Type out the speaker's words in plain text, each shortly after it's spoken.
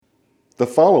The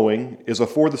following is a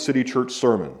For the City Church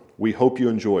sermon. We hope you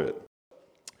enjoy it.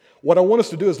 What I want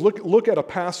us to do is look at a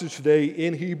passage today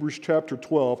in Hebrews chapter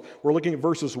 12. We're looking at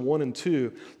verses 1 and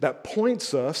 2 that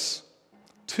points us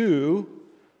to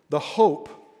the hope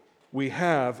we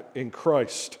have in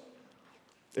Christ.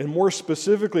 And more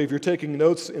specifically, if you're taking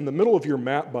notes, in the middle of your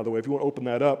map, by the way, if you want to open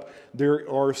that up, there's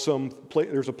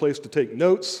a place to take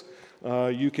notes.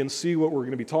 You can see what we're going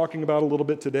to be talking about a little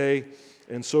bit today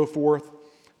and so forth.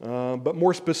 But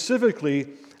more specifically,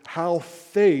 how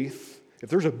faith, if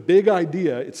there's a big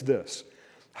idea, it's this: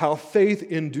 how faith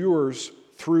endures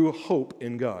through hope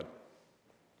in God.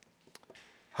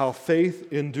 How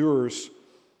faith endures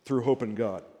through hope in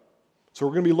God. So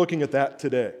we're going to be looking at that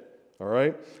today, all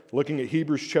right? Looking at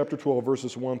Hebrews chapter 12,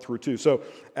 verses 1 through 2. So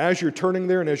as you're turning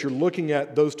there and as you're looking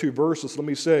at those two verses, let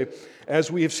me say, as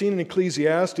we have seen in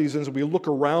Ecclesiastes, as we look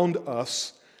around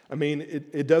us, I mean,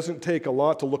 it doesn't take a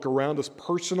lot to look around us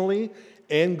personally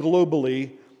and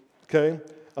globally, okay,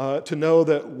 to know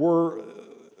that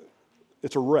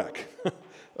it's a wreck.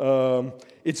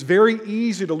 It's very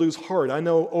easy to lose heart. I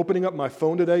know opening up my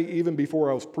phone today, even before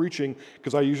I was preaching,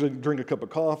 because I usually drink a cup of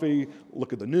coffee,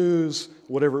 look at the news,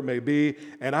 whatever it may be,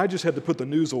 and I just had to put the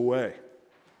news away.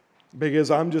 Because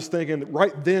I'm just thinking,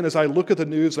 right then as I look at the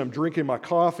news and I'm drinking my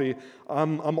coffee,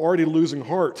 I'm already losing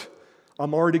heart.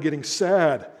 I'm already getting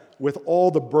sad with all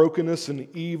the brokenness and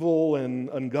evil and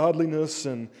ungodliness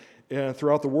and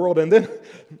throughout the world. And then,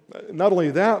 not only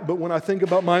that, but when I think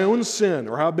about my own sin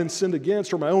or how I've been sinned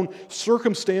against or my own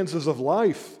circumstances of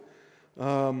life,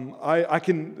 I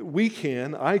can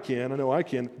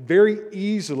very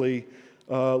easily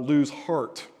lose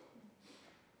heart,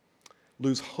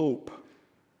 lose hope,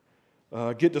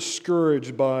 get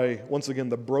discouraged by, once again,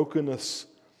 the brokenness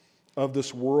of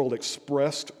this world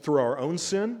expressed through our own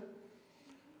sin,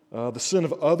 the sin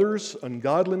of others,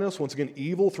 ungodliness, once again,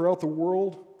 evil throughout the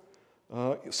world.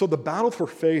 So the battle for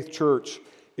faith, church,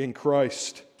 in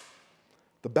Christ,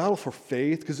 the battle for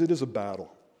faith, because it is a battle,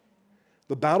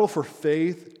 the battle for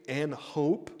faith and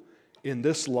hope in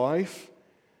this life,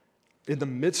 in the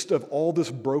midst of all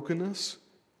this brokenness,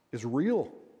 is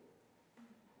real.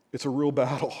 It's a real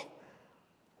battle.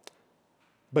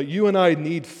 But you and I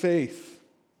need faith.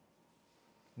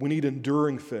 We need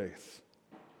enduring faith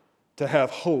to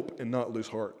have hope and not lose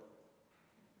heart.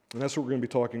 And that's what we're going to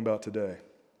be talking about today.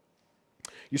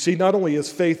 You see, not only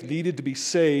is faith needed to be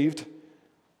saved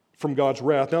from God's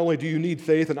wrath, not only do you need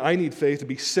faith and I need faith to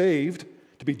be saved,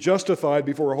 to be justified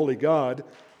before a holy God,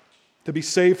 to be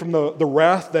saved from the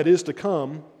wrath that is to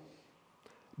come,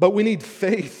 but we need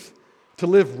faith to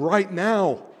live right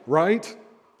now, right?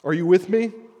 Are you with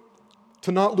me?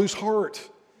 To not lose heart.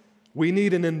 We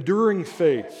need an enduring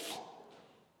faith.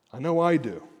 I know I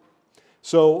do.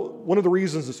 So one of the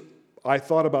reasons I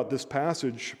thought about this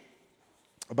passage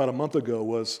about a month ago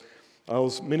was,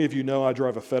 many of you know I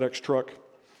drive a FedEx truck.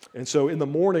 And so in the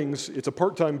mornings, it's a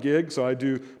part-time gig, so I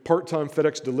do part-time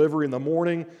FedEx delivery in the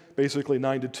morning, basically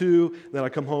 9 to 2. Then I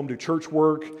come home, do church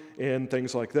work and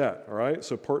things like that, all right?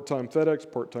 So part-time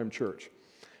FedEx, part-time church.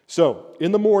 So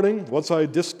in the morning, once I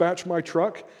dispatch my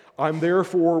truck, I'm there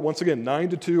for, once again, 9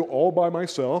 to 2, all by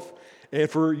myself. And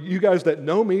for you guys that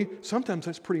know me, sometimes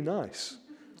that's pretty nice.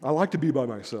 I like to be by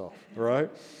myself, all right?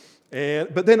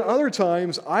 But then other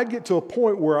times, I get to a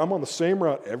point where I'm on the same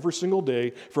route every single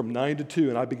day from 9 to 2,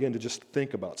 and I begin to just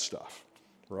think about stuff,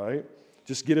 right?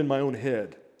 Just get in my own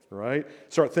head, right?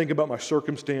 Start thinking about my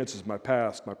circumstances, my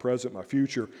past, my present, my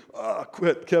future.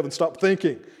 Quit, Kevin, stop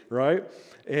thinking, right?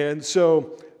 And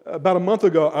so about a month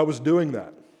ago, I was doing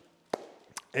that.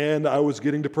 And I was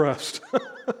getting depressed.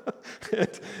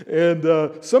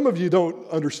 and some of you don't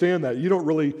understand that. You don't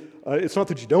really, it's not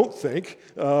that you don't think,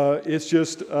 it's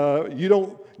just you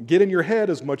don't get in your head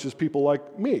as much as people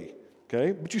like me,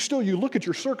 okay? But you look at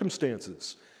your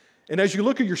circumstances. And as you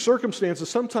look at your circumstances,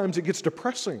 sometimes it gets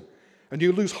depressing. And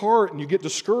you lose heart and you get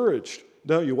discouraged,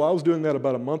 don't you? Well, I was doing that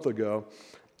about a month ago.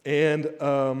 And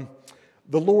the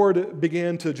Lord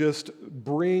began to just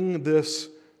bring this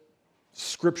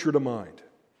scripture to mind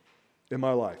in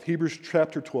my life. Hebrews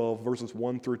chapter 12, verses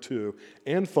 1 through 2,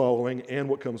 and following, and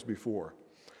what comes before.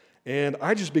 And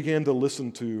I just began to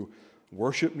listen to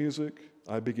worship music.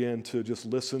 I began to just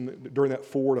listen during that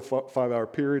 4 to 5 hour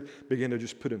period, began to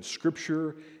just put in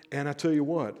scripture. And I tell you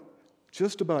what,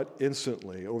 just about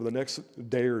instantly, over the next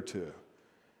day or two,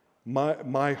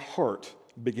 my heart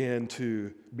began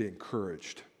to be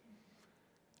encouraged.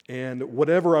 And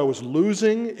whatever I was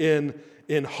losing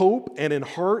in hope and in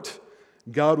heart,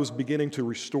 God was beginning to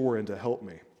restore and to help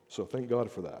me. So thank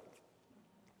God for that.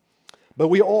 But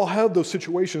we all have those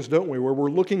situations, don't we, where we're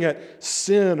looking at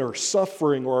sin or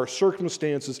suffering or our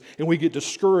circumstances and we get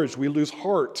discouraged, we lose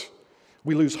heart,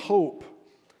 we lose hope.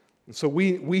 And so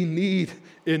we need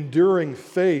enduring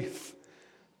faith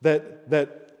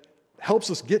that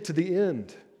helps us get to the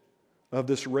end of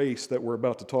this race that we're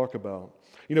about to talk about.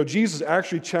 You know, Jesus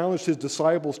actually challenged his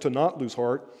disciples to not lose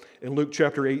heart in Luke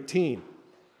chapter 18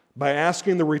 by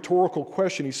asking the rhetorical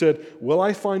question. He said, "Will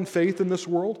I find faith in this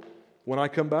world when I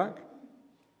come back?"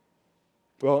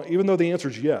 Well, even though the answer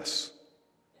is yes,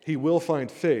 he will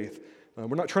find faith.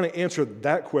 We're not trying to answer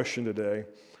that question today,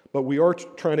 but we are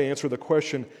trying to answer the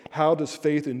question, how does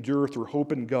faith endure through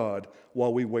hope in God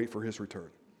while we wait for his return?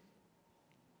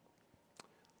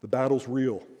 The battle's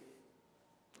real.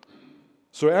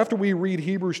 So after we read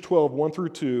Hebrews 12, 1 through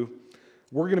 2,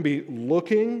 we're going to be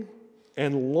looking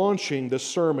and launching this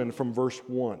sermon from verse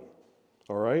 1.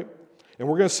 All right? And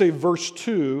we're going to say verse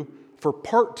 2 for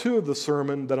part 2 of the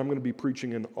sermon that I'm going to be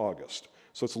preaching in August.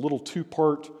 So it's a little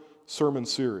 2-part sermon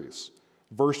series.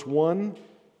 Verse 1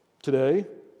 today,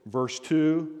 verse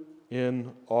 2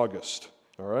 in August.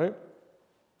 All right?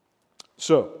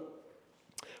 So,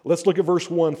 let's look at verse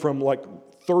 1 from like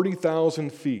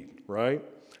 30,000 feet, right?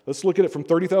 Let's look at it from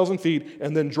 30,000 feet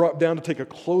and then drop down to take a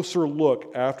closer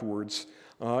look afterwards.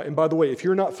 And by the way, if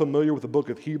you're not familiar with the book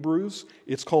of Hebrews,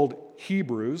 it's called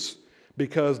Hebrews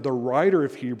because the writer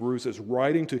of Hebrews is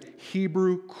writing to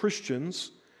Hebrew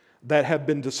Christians that have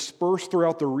been dispersed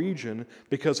throughout the region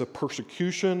because of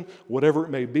persecution, whatever it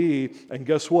may be. And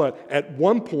guess what? At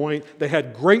one point, they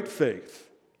had great faith.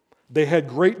 They had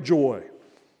great joy.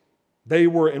 They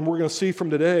were, and we're going to see from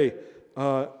today,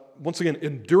 once again,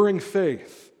 enduring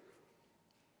faith,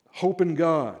 hope in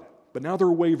God. But now they're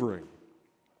wavering.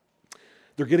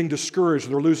 They're getting discouraged.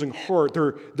 They're losing heart.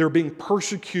 They're being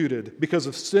persecuted because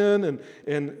of sin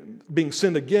and being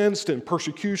sinned against and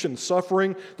persecution,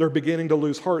 suffering. They're beginning to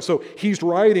lose heart. So he's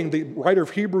writing, the writer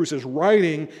of Hebrews is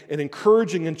writing and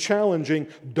encouraging and challenging,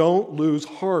 don't lose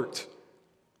heart.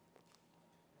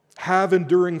 Have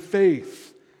enduring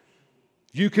faith.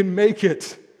 You can make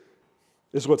it,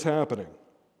 is what's happening.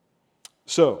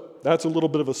 So that's a little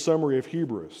bit of a summary of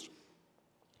Hebrews.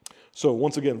 So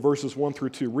once again, verses 1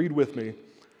 through 2. Read with me,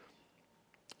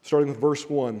 starting with verse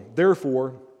 1.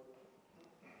 Therefore,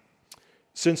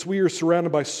 since we are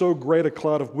surrounded by so great a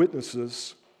cloud of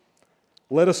witnesses,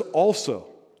 let us also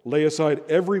lay aside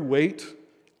every weight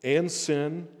and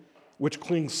sin which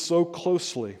clings so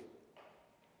closely,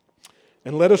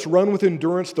 and let us run with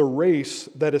endurance the race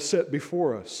that is set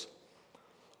before us,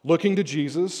 looking to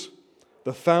Jesus,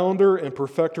 the founder and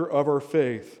perfecter of our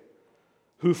faith,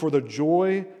 who for the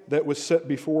joy that was set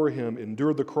before him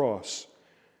endured the cross,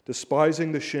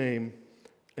 despising the shame,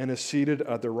 and is seated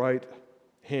at the right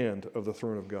hand of the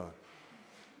throne of God.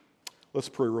 Let's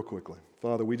pray real quickly.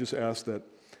 Father, we just ask that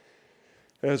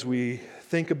as we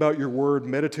think about your word,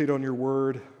 meditate on your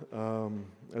word,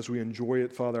 as we enjoy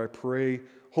it, Father, I pray,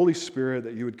 Holy Spirit,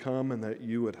 that you would come and that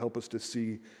you would help us to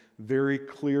see very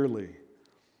clearly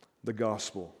the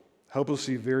gospel. Help us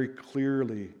see very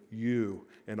clearly you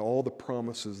and all the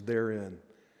promises therein.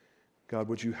 God,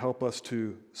 would you help us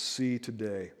to see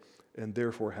today and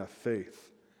therefore have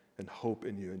faith and hope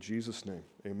in you. In Jesus' name,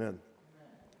 amen.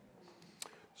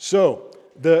 So,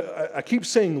 I keep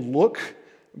saying look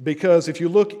because if you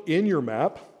look in your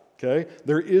map, okay,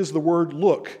 there is the word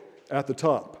look at the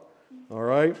top. All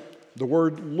right? The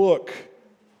word look.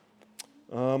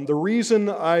 The reason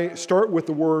I start with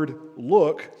the word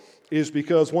look is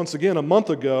because, once again, a month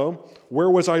ago, where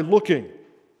was I looking?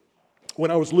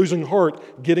 When I was losing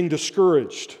heart, getting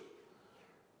discouraged,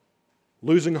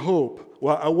 losing hope.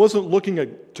 Well, I wasn't looking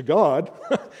to God.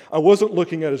 I wasn't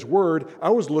looking at His Word.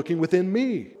 I was looking within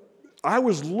me. I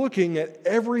was looking at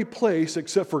every place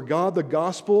except for God, the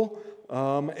gospel,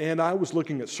 and I was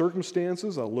looking at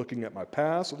circumstances. I was looking at my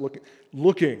past,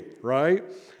 looking, right?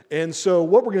 And so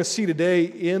what we're going to see today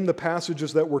in the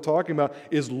passages that we're talking about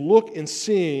is look and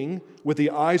seeing with the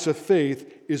eyes of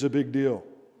faith is a big deal.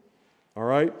 All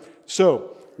right?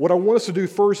 So what I want us to do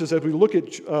first is as we look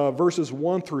at verses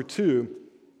 1 through 2,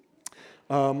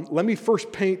 let me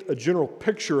first paint a general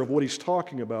picture of what he's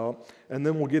talking about, and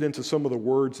then we'll get into some of the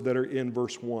words that are in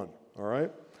verse 1. All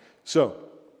right? So,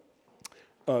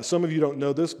 some of you don't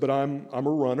know this, but I'm a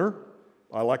runner.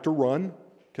 I like to run.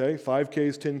 Okay,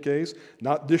 5Ks, 10Ks.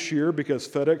 Not this year because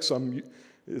FedEx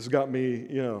has got me,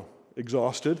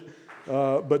 exhausted.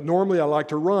 But normally I like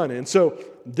to run. And so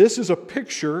this is a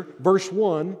picture, verse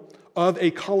 1, of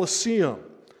a coliseum,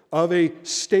 of a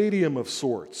stadium of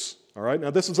sorts. All right,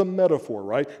 now this is a metaphor,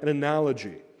 right? An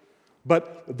analogy.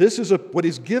 But this is what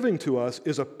he's giving to us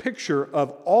is a picture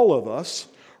of all of us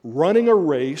running a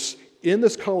race in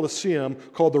this Colosseum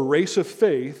called the Race of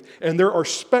Faith, and there are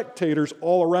spectators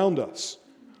all around us.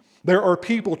 There are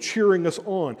people cheering us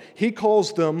on. He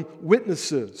calls them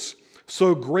witnesses.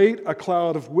 So great a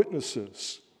cloud of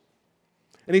witnesses.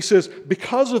 And he says,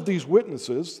 because of these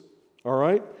witnesses, all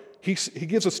right, he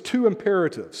gives us two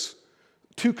imperatives,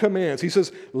 two commands. He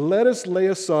says, let us lay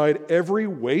aside every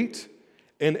weight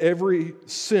and every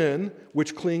sin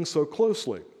which clings so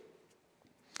closely.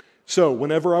 So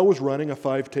whenever I was running a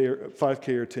 5K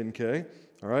or 10K,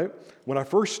 all right, when I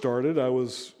first started, I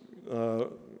was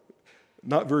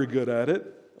not very good at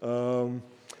it.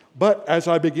 But as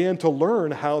I began to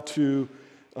learn how to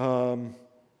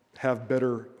have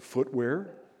better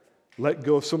footwear, let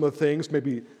go of some of the things,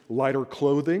 maybe lighter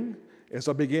clothing, as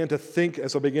I began to think,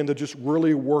 as I began to just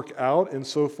really work out and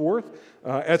so forth,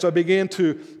 as I began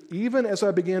to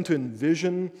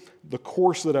envision the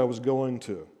course that I was going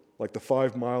to, like the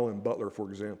 5 mile in Butler, for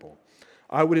example,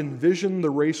 I would envision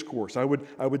the race course. I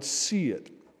would see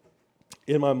it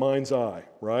in my mind's eye,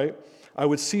 right? I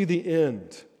would see the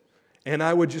end, and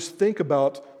I would just think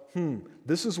about,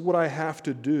 this is what I have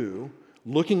to do,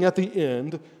 looking at the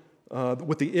end,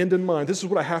 with the end in mind. This is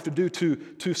what I have to do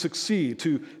to succeed,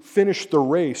 to finish the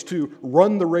race, to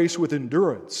run the race with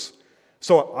endurance.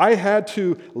 So I had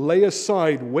to lay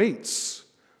aside weights.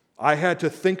 I had to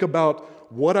think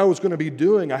about what I was going to be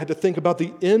doing. I had to think about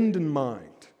the end in mind.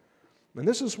 And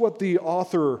this is what the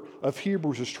author of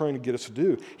Hebrews is trying to get us to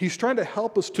do. He's trying to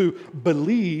help us to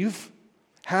believe,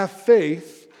 have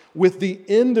faith with the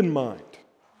end in mind.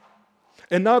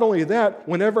 And not only that,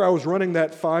 whenever I was running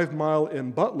that 5 mile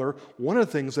in Butler, one of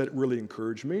the things that really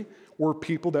encouraged me were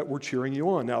people that were cheering you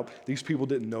on. Now, these people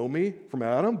didn't know me from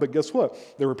Adam, but guess what?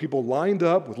 There were people lined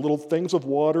up with little things of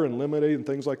water and lemonade and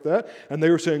things like that, and they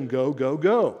were saying, go, go,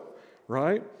 go,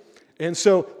 right? And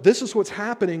so this is what's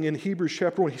happening in Hebrews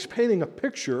chapter 1. He's painting a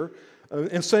picture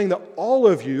and saying that all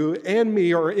of you and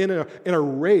me are in a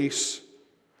race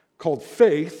called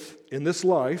faith in this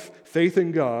life, faith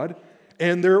in God,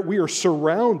 and we are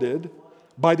surrounded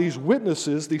by these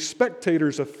witnesses, these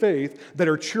spectators of faith that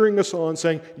are cheering us on,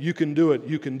 saying, you can do it,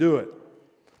 you can do it.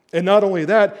 And not only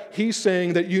that, he's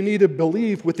saying that you need to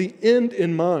believe with the end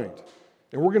in mind.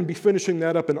 And we're going to be finishing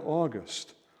that up in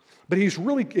August. But he's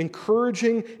really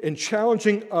encouraging and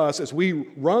challenging us as we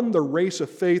run the race of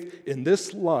faith in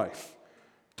this life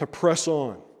to press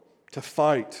on, to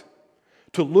fight,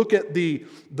 to look at the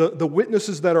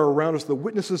witnesses that are around us, the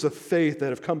witnesses of faith that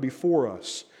have come before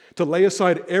us, to lay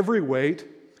aside every weight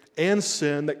and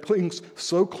sin that clings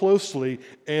so closely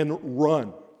and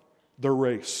run the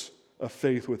race of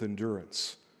faith with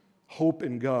endurance. Hope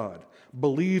in God,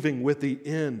 believing with the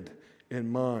end in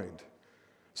mind.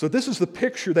 So this is the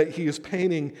picture that he is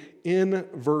painting in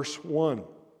verse 1.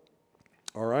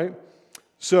 All right?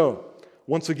 So,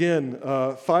 once again,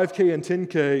 5K and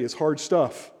 10K is hard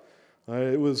stuff.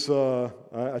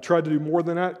 I tried to do more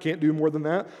than that, can't do more than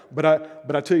that, but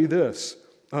I tell you this,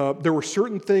 there were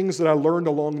certain things that I learned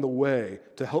along the way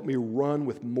to help me run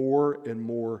with more and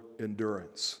more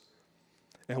endurance.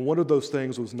 And one of those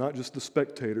things was not just the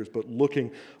spectators, but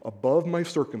looking above my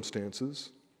circumstances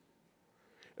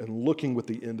and looking with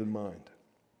the end in mind.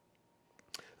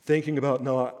 Thinking about,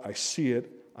 no, I see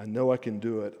it, I know I can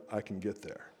do it, I can get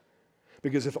there.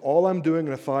 Because if all I'm doing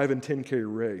in a 5 and 10K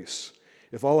race,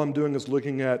 if all I'm doing is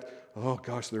looking at, oh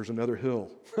gosh, there's another hill.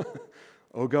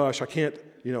 Oh gosh, I can't.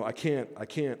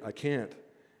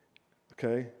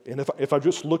 Okay? And if I'm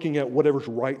just looking at whatever's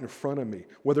right in front of me,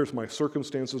 whether it's my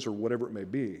circumstances or whatever it may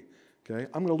be, okay,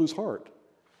 I'm going to lose heart.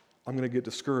 I'm going to get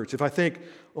discouraged. If I think,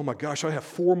 oh my gosh, I have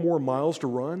 4 more miles to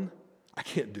run, I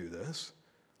can't do this.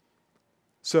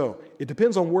 So it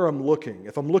depends on where I'm looking.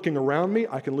 If I'm looking around me,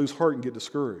 I can lose heart and get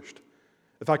discouraged.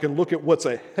 If I can look at what's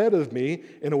ahead of me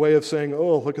in a way of saying,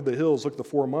 oh, look at the hills, look at the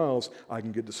 4 miles, I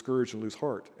can get discouraged and lose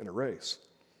heart in a race.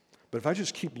 But if I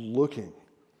just keep looking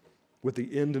with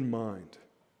the end in mind,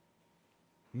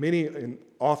 many and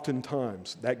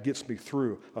oftentimes that gets me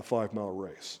through a 5-mile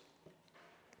race.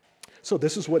 So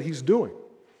this is what he's doing.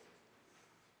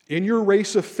 In your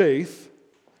race of faith,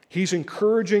 he's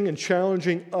encouraging and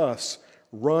challenging us,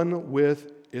 run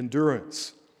with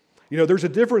endurance. You know, there's a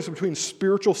difference between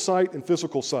spiritual sight and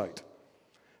physical sight.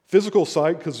 Physical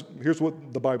sight, because here's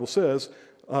what the Bible says,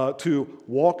 to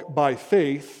walk by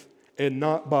faith and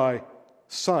not by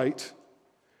sight.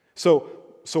 So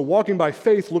walking by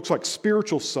faith looks like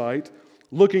spiritual sight.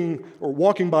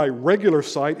 Walking by regular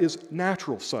sight is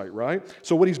natural sight, right?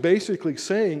 So what he's basically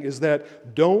saying is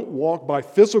that don't walk by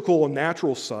physical and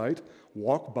natural sight,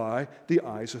 walk by the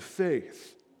eyes of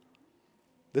faith.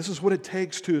 This is what it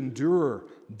takes to endure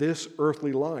this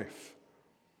earthly life.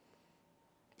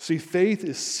 See, faith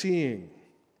is seeing.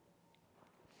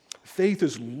 Faith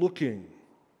is looking.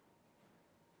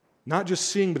 Not just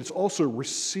seeing, but it's also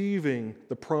receiving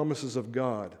the promises of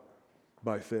God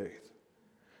by faith.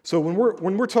 So when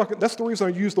we're talking, that's the reason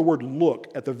I use the word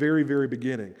look at the very, very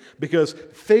beginning. Because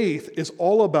faith is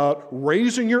all about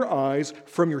raising your eyes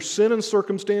from your sin and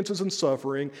circumstances and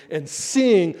suffering and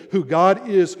seeing who God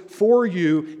is for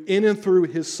you in and through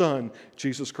His Son,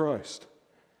 Jesus Christ.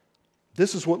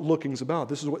 This is what looking's about.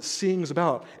 This is what seeing's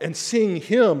about. And seeing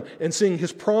Him and seeing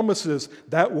His promises,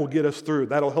 that will get us through.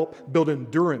 That'll help build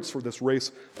endurance for this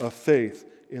race of faith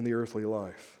in the earthly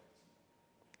life.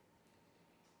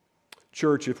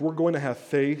 Church, if we're going to have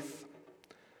faith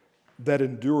that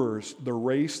endures the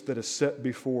race that is set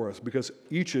before us, because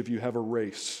each of you have a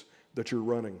race that you're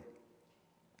running.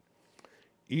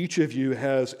 Each of you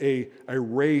has a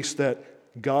race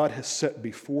that God has set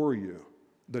before you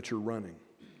that you're running.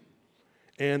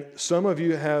 And some of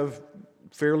you have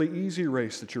fairly easy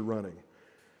race that you're running.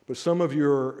 But some of you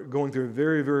are going through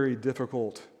very, very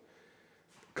difficult,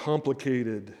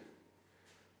 complicated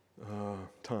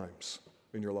times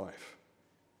in your life.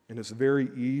 And it's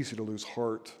very easy to lose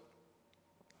heart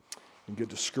and get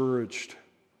discouraged.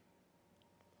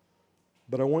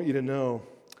 But I want you to know,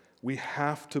 we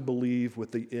have to believe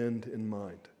with the end in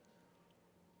mind.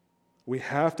 We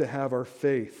have to have our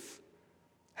faith,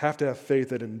 have to have faith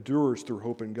that endures through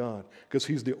hope in God, because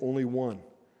He's the only one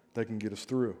that can get us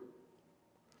through.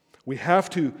 We have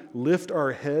to lift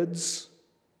our heads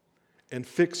and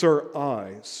fix our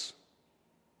eyes,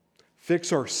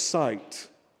 fix our sight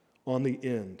on the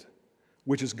end,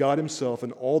 which is God Himself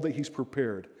and all that He's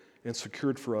prepared and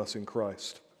secured for us in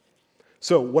Christ.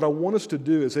 So what I want us to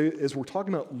do is, as we're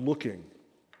talking about looking,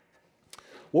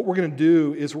 what we're going to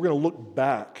do is we're going to look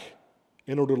back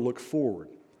in order to look forward.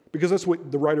 Because that's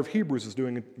what the writer of Hebrews is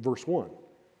doing in verse 1.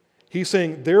 He's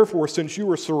saying, therefore, since you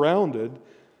are surrounded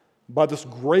by this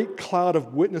great cloud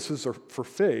of witnesses for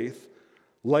faith,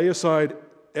 lay aside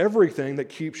everything that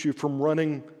keeps you from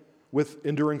running with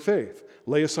enduring faith.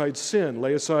 Lay aside sin,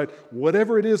 lay aside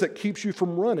whatever it is that keeps you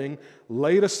from running,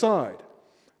 lay it aside.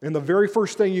 And the very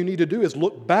first thing you need to do is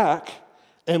look back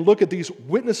and look at these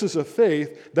witnesses of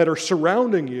faith that are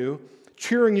surrounding you,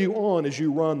 cheering you on as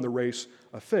you run the race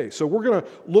of faith. So we're going to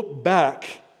look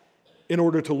back in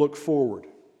order to look forward,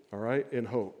 all right, in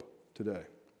hope today.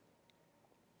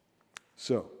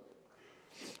 So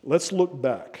let's look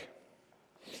back.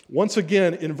 Once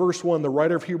again, in verse 1, the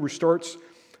writer of Hebrews starts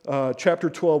chapter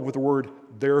 12 with the word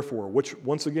therefore, which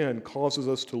once again causes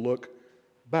us to look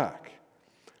back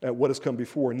at what has come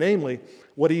before. Namely,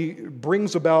 what he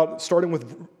brings about, starting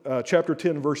with chapter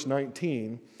 10, verse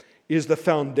 19, is the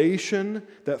foundation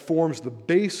that forms the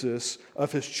basis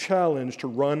of his challenge to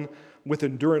run with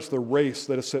endurance the race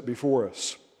that is set before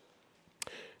us.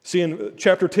 See, in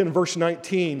chapter 10, verse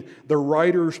 19, the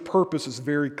writer's purpose is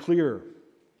very clear.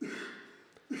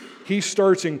 He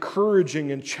starts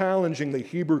encouraging and challenging the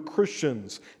Hebrew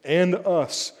Christians and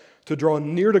us to draw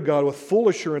near to God with full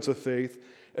assurance of faith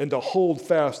and to hold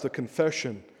fast the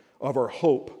confession of our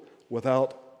hope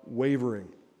without wavering.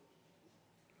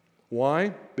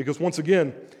 Why? Because once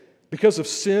again, because of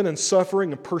sin and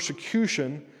suffering and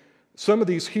persecution, some of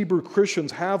these Hebrew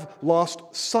Christians have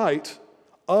lost sight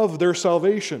of their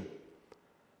salvation.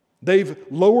 They've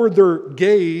lowered their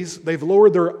gaze, they've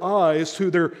lowered their eyes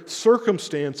to their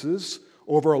circumstances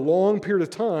over a long period of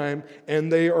time,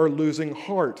 and they are losing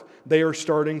heart. They are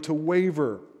starting to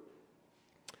waver.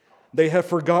 They have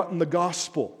forgotten the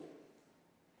gospel.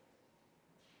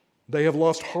 They have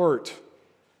lost heart.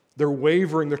 They're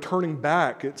wavering, they're turning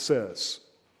back, it says.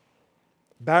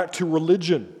 Back to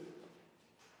religion.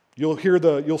 You'll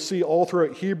see all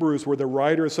throughout Hebrews where the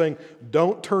writer is saying,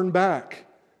 don't turn back.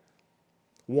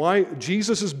 Why?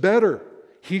 Jesus is better.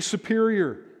 He's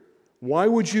superior. Why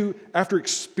would you, after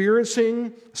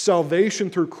experiencing salvation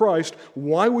through Christ,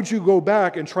 why would you go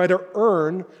back and try to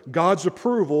earn God's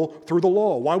approval through the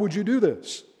law? Why would you do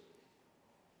this?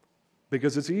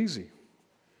 Because it's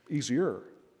easier.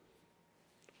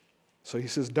 So he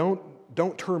says,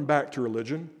 don't turn back to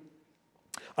religion.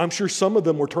 I'm sure some of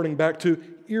them were turning back to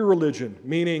irreligion,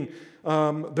 meaning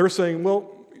they're saying,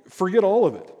 well, forget all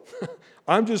of it.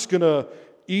 I'm just going to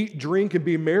eat, drink, and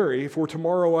be merry, for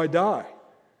tomorrow I die.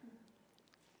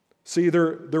 See,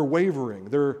 they're wavering.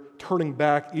 They're turning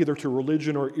back either to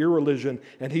religion or irreligion,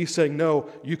 and he's saying, no,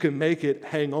 you can make it,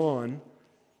 hang on.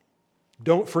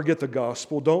 Don't forget the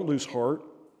gospel. Don't lose heart.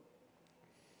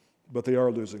 But they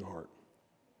are losing heart.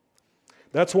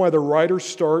 That's why the writer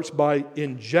starts by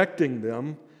injecting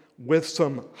them with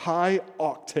some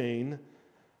high-octane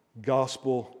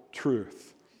gospel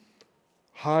truth.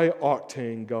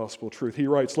 high-octane gospel truth. He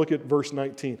writes, look at verse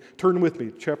 19. Turn with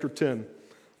me, chapter 10,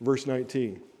 verse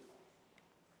 19.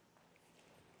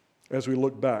 As we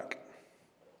look back.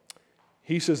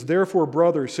 He says, therefore,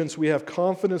 brothers, since we have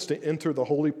confidence to enter the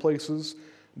holy places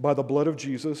by the blood of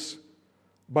Jesus,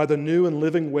 by the new and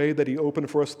living way that he opened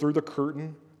for us through the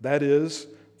curtain, that is,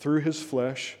 through his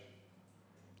flesh,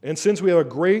 and since we have a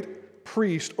great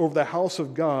priest over the house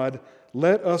of God,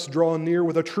 let us draw near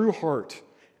with a true heart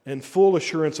and full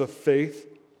assurance of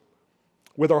faith,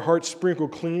 with our hearts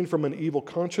sprinkled clean from an evil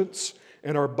conscience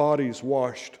and our bodies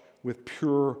washed with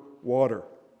pure water.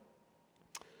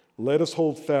 Let us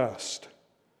hold fast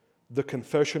the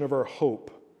confession of our hope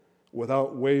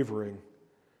without wavering,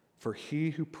 for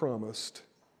he who promised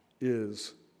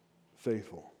is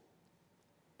faithful.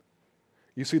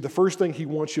 You see, the first thing he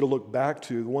wants you to look back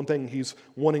to, the one thing he's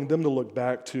wanting them to look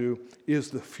back to, is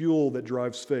the fuel that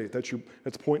drives faith.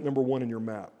 That's point number one in your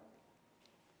map.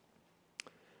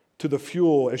 To the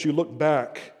fuel, as you look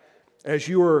back, as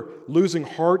you are losing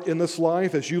heart in this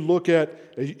life, as you look at,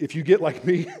 if you get like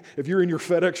me, if you're in your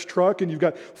FedEx truck and you've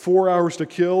got 4 hours to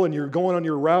kill and you're going on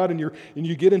your route and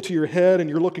you get into your head and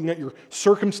you're looking at your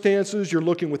circumstances, you're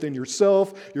looking within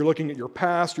yourself, you're looking at your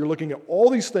past, you're looking at all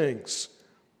these things,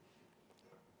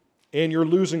 and you're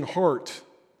losing heart,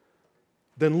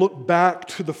 then look back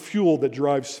to the fuel that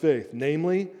drives faith,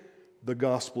 namely the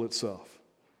gospel itself.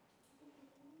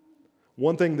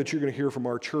 One thing that you're going to hear from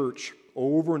our church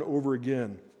over and over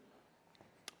again,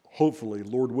 hopefully,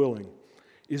 Lord willing,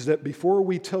 is that before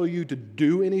we tell you to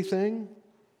do anything,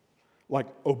 like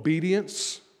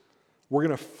obedience, we're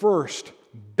going to first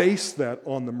base that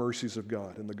on the mercies of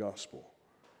God in the gospel.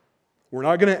 We're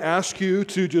not going to ask you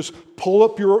to just pull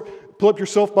up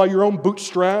yourself by your own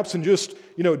bootstraps and just,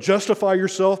 justify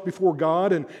yourself before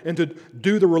God and to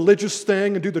do the religious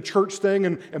thing and do the church thing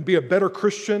and be a better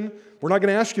Christian. We're not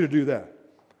going to ask you to do that.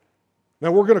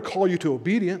 Now, we're going to call you to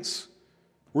obedience.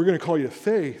 We're going to call you to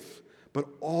faith. But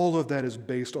all of that is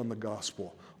based on the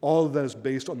gospel. All of that is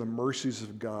based on the mercies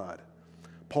of God.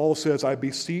 Paul says, I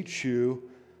beseech you,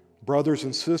 brothers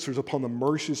and sisters, upon the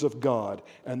mercies of God.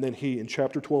 And then he, in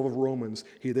chapter 12 of Romans,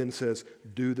 he then says,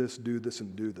 do this,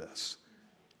 and do this.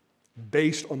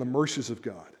 Based on the mercies of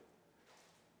God.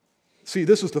 See,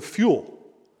 this is the fuel.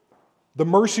 The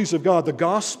mercies of God, the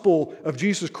gospel of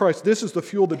Jesus Christ, this is the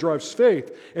fuel that drives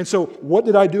faith. And so what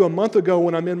did I do a month ago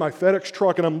when I'm in my FedEx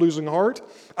truck and I'm losing heart?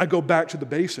 I go back to the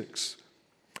basics.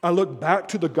 I look back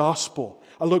to the gospel.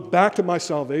 I look back to my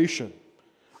salvation.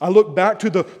 I look back to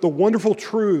the wonderful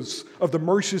truths of the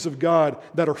mercies of God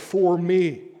that are for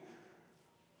me.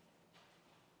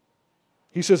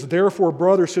 He says, therefore,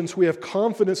 brothers, since we have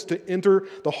confidence to enter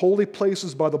the holy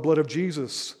places by the blood of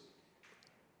Jesus,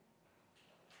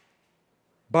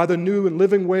 by the new and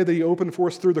living way that he opened for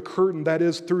us through the curtain, that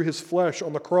is, through his flesh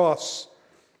on the cross.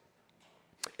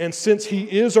 And since he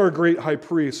is our great high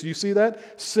priest, you see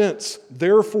that? Since,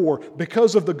 therefore,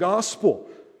 because of the gospel,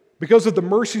 because of the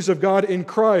mercies of God in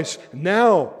Christ,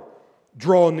 now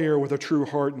draw near with a true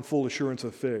heart and full assurance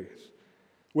of faith,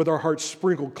 with our hearts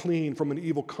sprinkled clean from an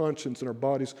evil conscience and our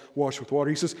bodies washed with water.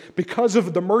 He says, because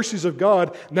of the mercies of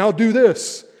God, now do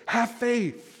this, have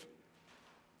faith.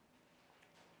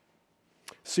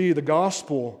 See, the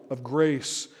gospel of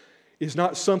grace is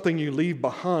not something you leave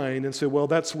behind and say, well,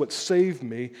 that's what saved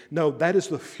me. No, that is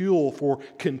the fuel for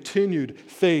continued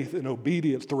faith and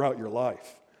obedience throughout your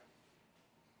life.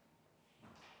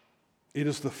 It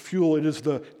is the fuel, it is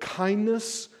the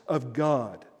kindness of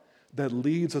God that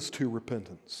leads us to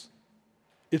repentance.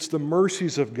 It's the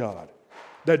mercies of God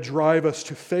that drive us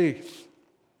to faith.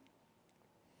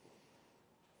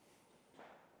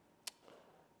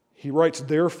 He writes,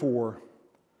 therefore,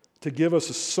 to give us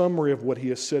a summary of what he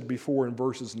has said before in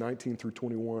verses 19 through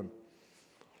 21.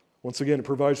 Once again, it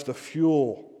provides the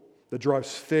fuel that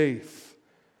drives faith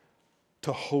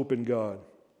to hope in God.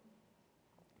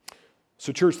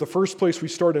 So, church, the first place we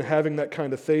start in having that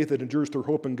kind of faith that endures through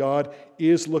hope in God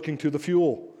is looking to the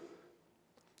fuel.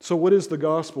 So what is the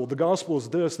gospel? The gospel is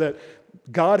this, that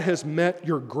God has met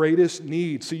your greatest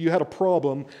need. See, you had a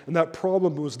problem, and that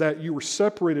problem was that you were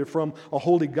separated from a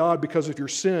holy God because of your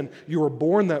sin. You were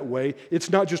born that way. It's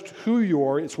not just who you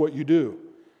are, it's what you do.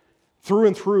 Through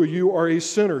and through, you are a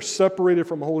sinner separated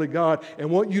from a holy God, and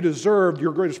what you deserved,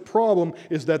 your greatest problem,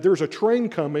 is that there's a train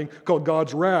coming called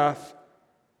God's wrath,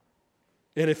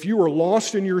 and if you are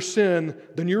lost in your sin,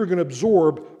 then you're going to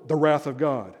absorb the wrath of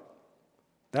God.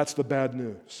 That's the bad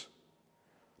news.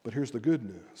 But here's the good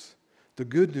news. The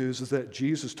good news is that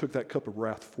Jesus took that cup of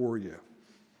wrath for you.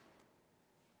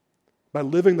 By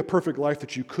living the perfect life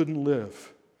that you couldn't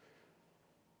live,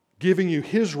 giving you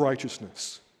his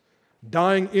righteousness,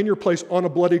 dying in your place on a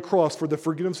bloody cross for the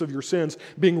forgiveness of your sins,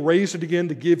 being raised again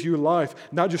to give you life,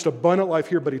 not just abundant life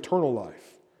here, but eternal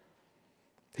life.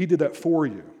 He did that for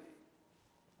you.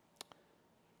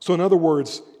 So in other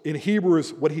words, in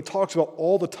Hebrews, what he talks about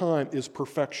all the time is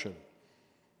perfection.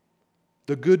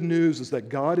 The good news is that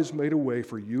God has made a way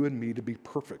for you and me to be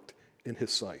perfect in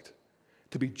his sight,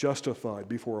 to be justified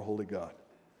before a holy God,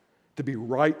 to be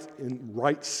right in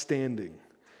right standing,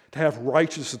 to have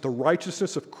righteousness, the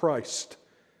righteousness of Christ.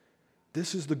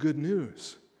 This is the good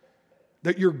news.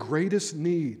 That your greatest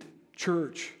need,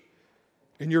 church,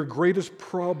 and your greatest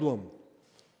problem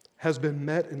has been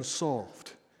met and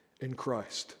solved in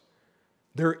Christ.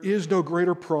 There is no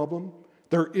greater problem.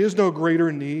 There is no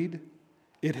greater need.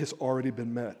 It has already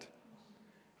been met.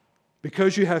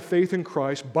 Because you have faith in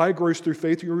Christ, by grace through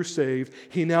faith you are saved,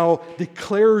 he now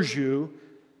declares you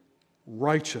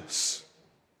righteous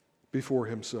before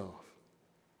himself.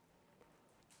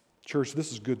 Church,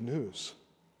 this is good news.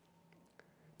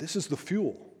 This is the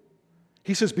fuel.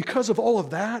 He says, because of all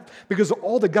of that, because of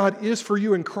all that God is for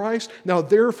you in Christ, now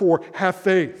therefore have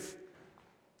faith.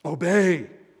 Obey.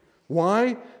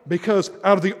 Why? Because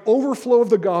out of the overflow of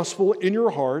the gospel in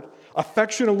your heart,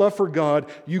 affection and love for God,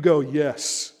 you go,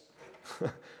 yes,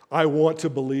 I want to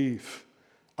believe.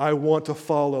 I want to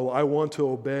follow. I want to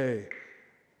obey.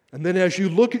 And then as you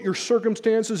look at your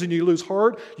circumstances and you lose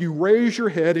heart, you raise your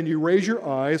head and you raise your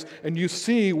eyes and you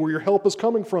see where your help is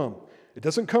coming from. It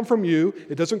doesn't come from you.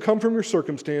 It doesn't come from your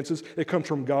circumstances. It comes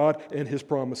from God and his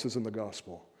promises in the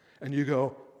gospel. And you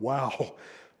go, wow,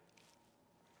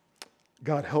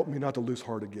 God, help me not to lose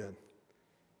heart again.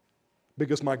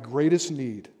 Because my greatest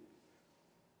need,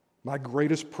 my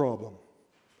greatest problem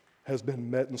has been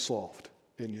met and solved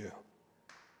in you.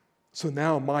 So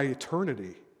now my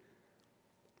eternity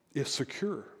is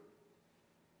secure.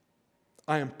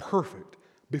 I am perfect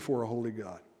before a holy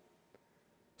God.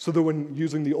 So that when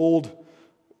using the old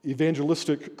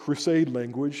evangelistic crusade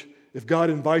language, if God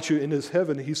invites you in his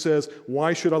heaven, he says,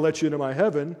 why should I let you into my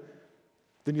heaven?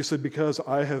 Then you said, because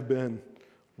I have been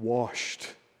washed.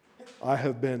 I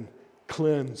have been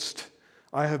cleansed.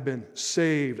 I have been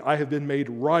saved. I have been made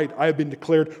right. I have been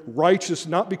declared righteous,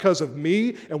 not because of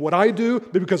me and what I do,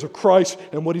 but because of Christ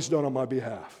and what he's done on my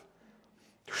behalf.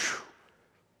 Whew.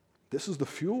 This is the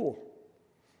fuel.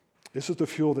 This is the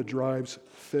fuel that drives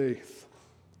faith.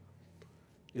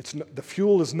 The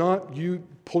fuel is not you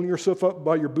pulling yourself up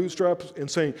by your bootstraps and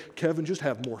saying, Kevin, just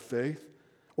have more faith.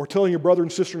 Or telling your brother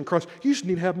and sister in Christ, you just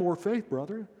need to have more faith,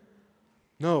 brother.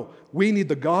 No, we need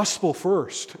the gospel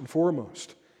first and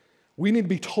foremost. We need to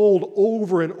be told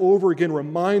over and over again,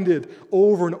 reminded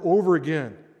over and over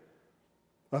again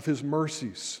of his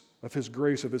mercies, of his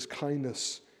grace, of his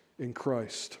kindness in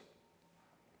Christ.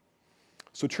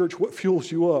 So church, what fuels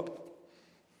you up?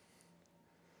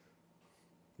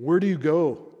 Where do you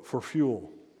go for fuel?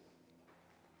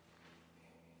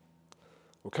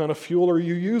 What kind of fuel are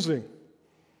you using?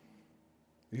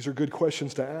 These are good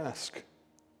questions to ask.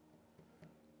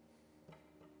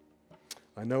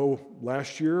 I know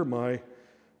last year I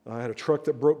had a truck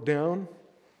that broke down,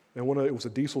 and it was a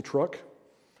diesel truck,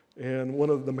 and one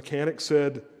of the mechanics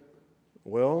said,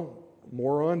 well,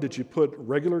 moron, did you put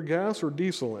regular gas or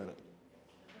diesel in it?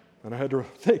 And I had to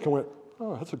think. I went,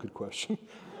 oh, that's a good question.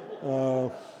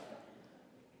 And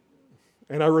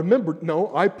I remembered,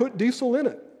 no, I put diesel in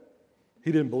it.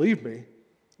 He didn't believe me.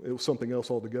 It was something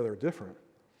else altogether different.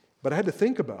 But I had to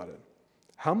think about it.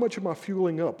 How much am I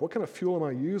fueling up? What kind of fuel am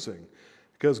I using?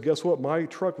 Because guess what? My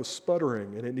truck was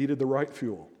sputtering and it needed the right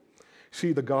fuel.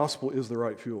 See, the gospel is the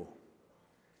right fuel.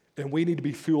 And we need to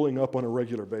be fueling up on a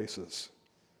regular basis.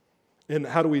 And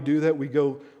how do we do that? We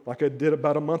go, like I did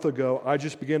about a month ago, I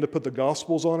just began to put the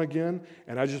Gospels on again,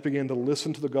 and I just began to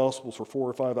listen to the Gospels for 4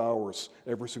 or 5 hours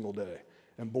every single day.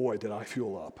 And boy, did I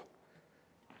fuel up.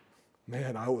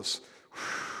 Man,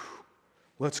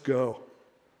 let's go.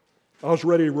 I was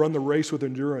ready to run the race with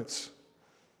endurance.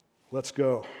 Let's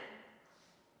go.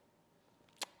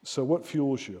 So what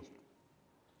fuels you?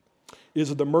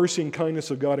 Is it the mercy and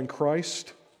kindness of God in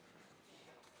Christ?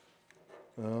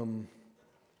 Are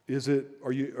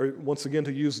you once again,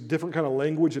 to use different kind of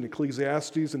language in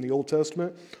Ecclesiastes in the Old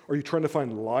Testament? Are you trying to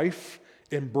find life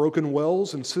in broken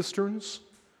wells and cisterns?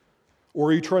 Or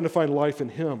are you trying to find life in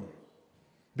Him?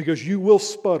 Because you will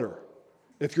sputter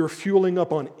if you're fueling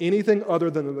up on anything other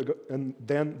than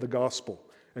the gospel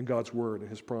and God's word and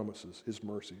His promises, His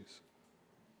mercies.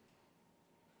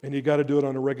 And you got to do it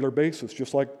on a regular basis,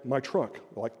 just like my truck,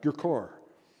 like your car.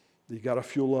 You got to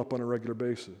fuel up on a regular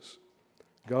basis.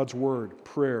 God's word,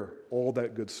 prayer, all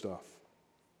that good stuff.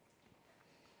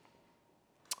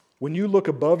 When you look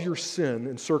above your sin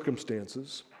and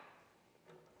circumstances,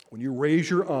 When you raise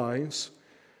your eyes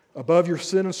above your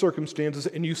sin and circumstances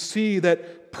and you see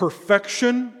that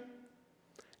perfection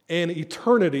and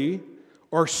eternity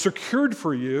are secured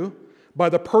for you by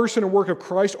the person and work of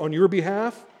Christ on your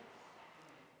behalf,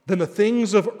 then the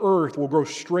things of earth will grow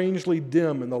strangely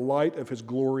dim in the light of His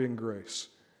glory and grace.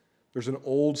 There's an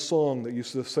old song that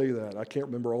used to say that. I can't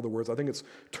remember all the words. I think it's,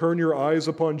 turn your eyes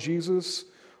upon Jesus,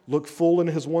 look full in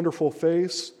His wonderful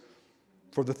face,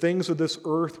 for the things of this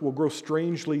earth will grow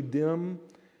strangely dim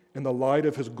in the light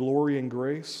of His glory and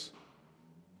grace.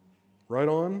 Right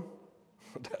on?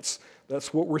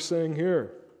 That's what we're saying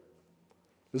here.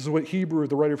 This is what the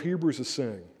writer of Hebrews is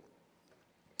saying.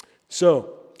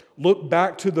 So, look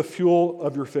back to the fuel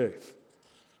of your faith.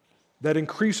 That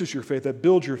increases your faith, that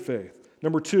builds your faith.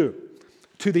 Number 2,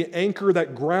 to the anchor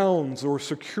that grounds or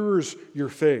secures your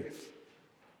faith.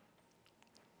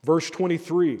 Verse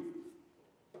 23.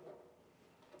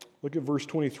 Look at verse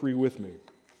 23 with me.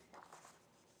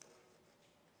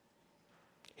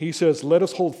 He says, let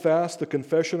us hold fast the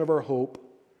confession of our hope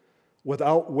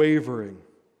without wavering.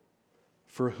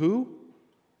 For who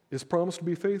is promised to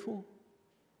be faithful?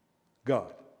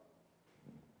 God.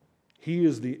 He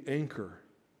is the anchor.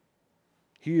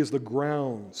 He is the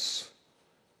grounds.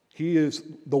 He is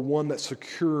the one that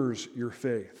secures your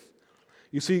faith.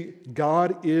 You see,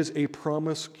 God is a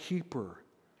promise keeper.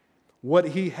 What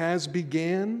He has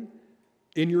began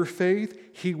in your faith,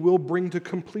 He will bring to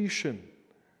completion.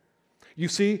 You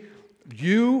see,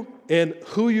 you and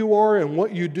who you are and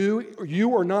what you do,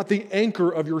 you are not the anchor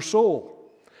of your soul.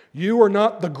 You are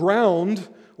not the ground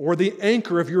or the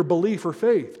anchor of your belief or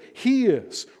faith. He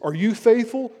is. Are you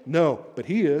faithful? No, but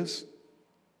He is.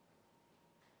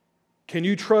 Can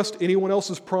you trust anyone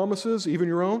else's promises, even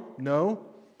your own? No,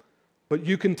 but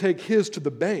you can take His to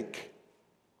the bank.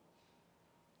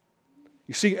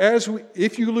 You see,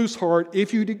 if you lose heart,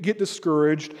 if you get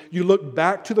discouraged, you look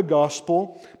back to the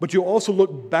gospel, but you also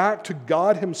look back to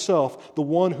God Himself, the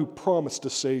one who promised to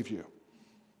save you.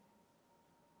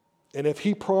 And if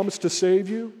He promised to save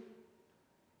you,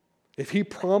 if He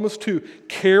promised to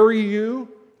carry you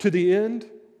to the end,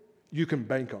 you can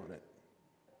bank on it.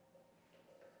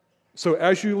 So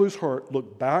as you lose heart,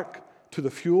 look back to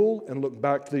the fuel and look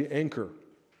back to the anchor.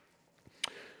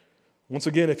 Once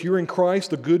again, if you're in Christ,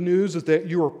 the good news is that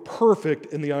you are perfect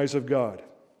in the eyes of God.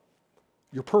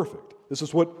 You're perfect. This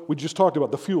is what we just talked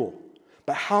about, the fuel.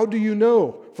 But how do you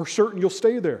know for certain you'll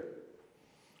stay there?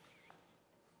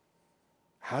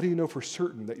 How do you know for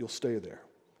certain that you'll stay there?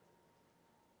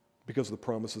 Because of the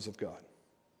promises of God.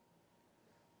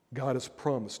 God has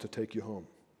promised to take you home.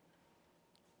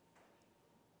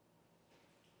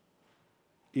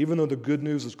 Even though the good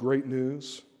news is great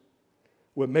news,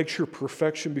 what makes your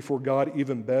perfection before God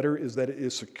even better is that it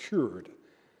is secured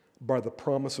by the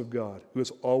promise of God, who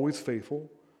is always faithful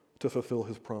to fulfill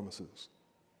His promises.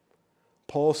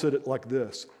 Paul said it like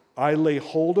this, I lay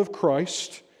hold of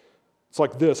Christ. It's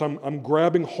like this, I'm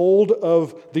grabbing hold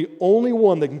of the only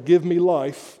one that can give me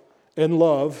life and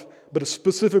love, but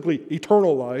specifically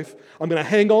eternal life. I'm going to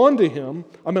hang on to Him.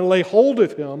 I'm going to lay hold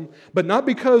of Him, but not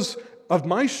because of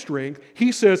my strength.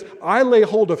 He says, I lay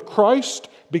hold of Christ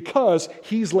because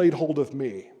He's laid hold of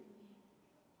me.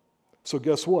 So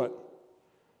guess what?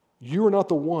 You are not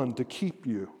the one to keep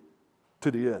you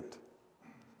to the end.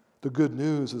 The good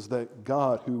news is that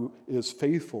God, who is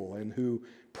faithful and who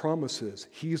promises,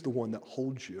 He's the one that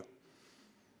holds you.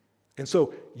 And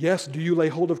so, yes, do you lay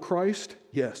hold of Christ?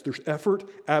 Yes. There's effort?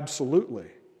 Absolutely.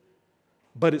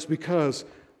 But it's because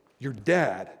your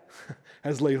dad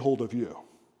has laid hold of you.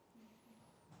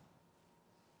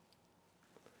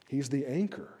 He's the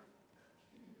anchor.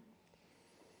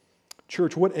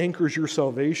 Church, what anchors your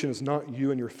salvation is not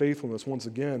you and your faithfulness. Once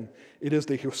again, it is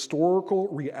the historical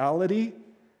reality,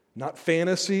 not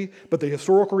fantasy, but the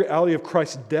historical reality of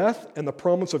Christ's death and the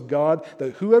promise of God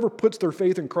that whoever puts their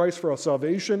faith in Christ for our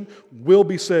salvation will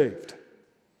be saved.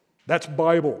 That's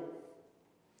Bible.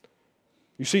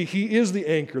 You see, He is the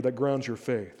anchor that grounds your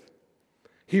faith.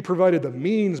 He provided the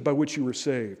means by which you were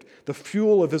saved, the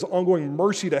fuel of His ongoing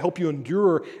mercy to help you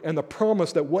endure, and the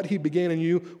promise that what He began in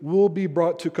you will be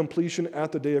brought to completion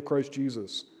at the day of Christ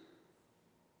Jesus.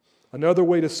 Another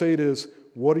way to say it is,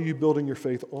 what are you building your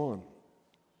faith on?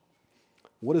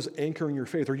 What is anchoring your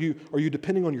faith? Are you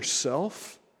depending on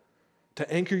yourself to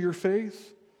anchor your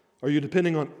faith? Are you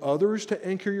depending on others to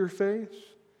anchor your faith?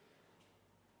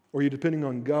 Or are you depending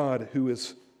on God, who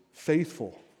is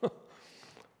faithful?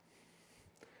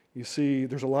 You see,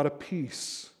 there's a lot of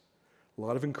peace, a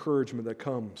lot of encouragement that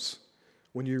comes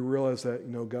when you realize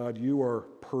that, God, you are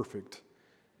perfect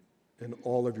in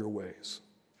all of your ways.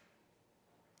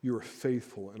 You are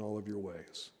faithful in all of your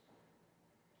ways.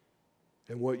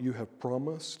 and what you have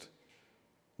promised,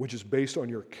 which is based on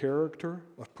your character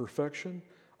of perfection,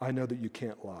 I know that you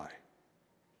can't lie.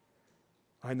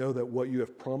 I know that what you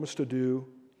have promised to do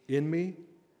in me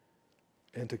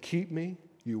and to keep me,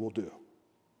 you will do.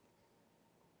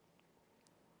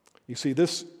 You see,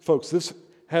 this, folks, this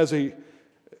has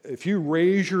if you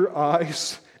raise your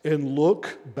eyes and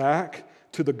look back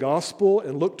to the gospel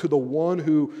and look to the one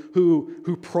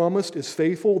who promised is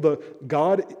faithful, the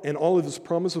God and all of his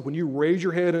promises, when you raise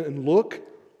your head and look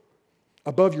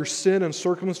above your sin and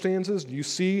circumstances, you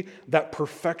see that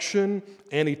perfection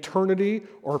and eternity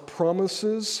are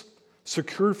promises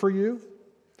secured for you,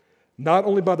 not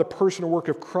only by the person and work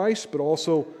of Christ, but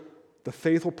also the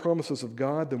faithful promises of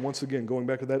God. Then once again, going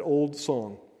back to that old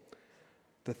song,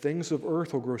 the things of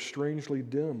earth will grow strangely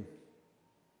dim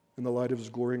in the light of his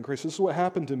glory and grace. This is what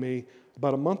happened to me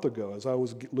about a month ago as I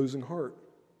was losing heart.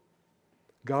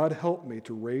 God helped me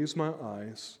to raise my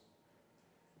eyes,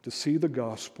 to see the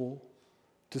gospel,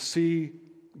 to see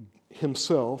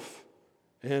himself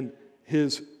and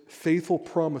his faithful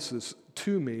promises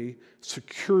to me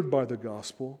secured by the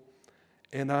gospel.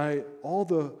 And all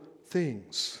the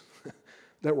things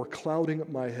that were clouding up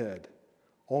my head,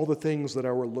 all the things that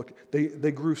I were looking,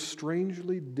 they grew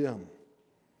strangely dim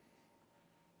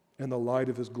in the light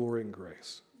of his glory and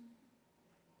grace.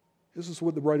 This is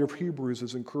what the writer of Hebrews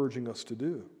is encouraging us to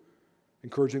do,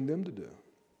 encouraging them to do.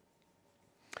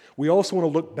 We also want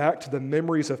to look back to the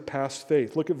memories of past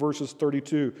faith. Look at verses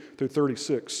 32 through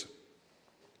 36.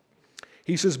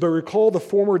 He says, "But recall the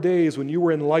former days when you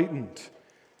were enlightened.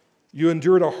 You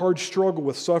endured a hard struggle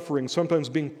with suffering, sometimes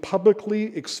being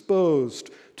publicly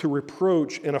exposed to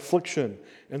reproach and affliction,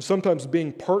 and sometimes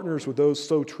being partners with those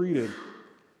so treated.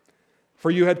 For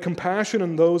you had compassion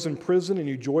on those in prison, and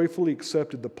you joyfully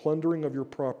accepted the plundering of your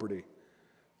property."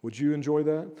 Would you enjoy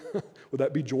that? Would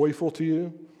that be joyful to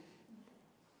you?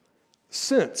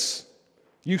 "Since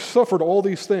you suffered all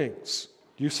these things,"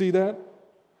 do you see that?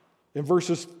 In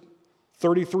verses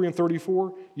 33 and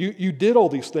 34, you did all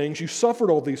these things, you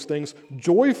suffered all these things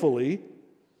joyfully.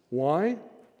 Why?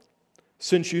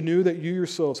 "Since you knew that you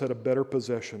yourselves had a better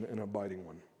possession, an abiding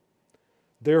one.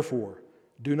 Therefore,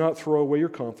 do not throw away your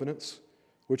confidence,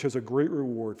 which has a great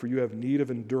reward, for you have need of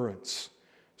endurance,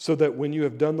 so that when you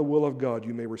have done the will of God,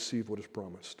 you may receive what is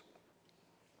promised."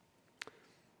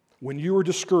 When you are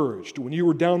discouraged, when you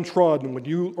are downtrodden, when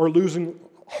you are losing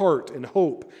heart and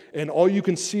hope, and all you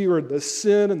can see are the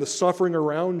sin and the suffering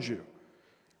around you,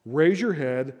 raise your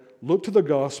head, look to the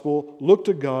gospel, look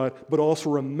to God, but also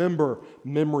remember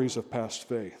memories of past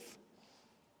faith.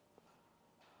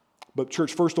 But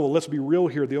church, first of all, let's be real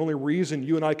here. The only reason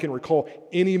you and I can recall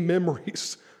any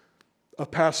memories of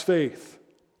past faith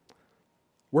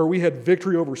where we had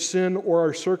victory over sin or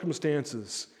our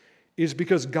circumstances is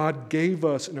because God gave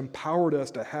us and empowered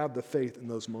us to have the faith in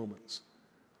those moments.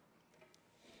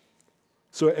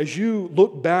 So as you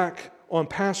look back on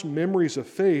past memories of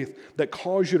faith that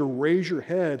cause you to raise your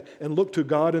head and look to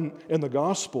God and the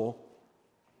gospel,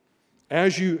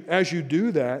 as you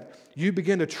do that, you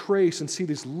begin to trace and see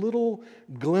these little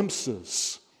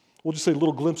glimpses. We'll just say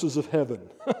little glimpses of heaven,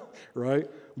 right?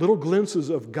 Little glimpses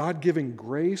of God giving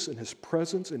grace and his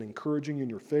presence and encouraging you in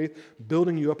your faith,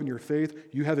 building you up in your faith,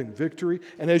 you having victory.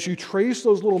 And as you trace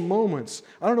those little moments,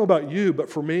 I don't know about you, but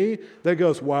for me, that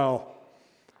goes, wow,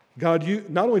 God, you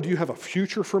not only do you have a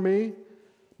future for me,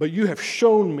 but you have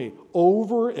shown me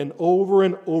over and over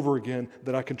and over again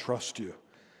that I can trust you.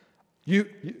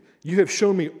 You have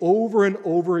shown me over and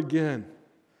over again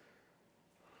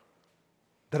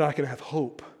that I can have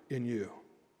hope in you.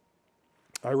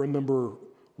 I remember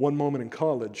one moment in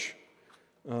college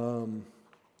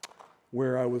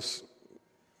where I was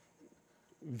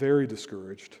very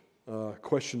discouraged,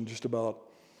 questioned just about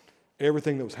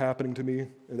everything that was happening to me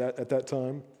at that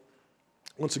time.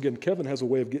 Once again, Kevin has a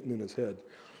way of getting in his head.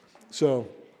 So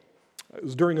it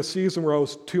was during a season where I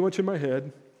was too much in my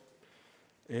head,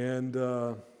 and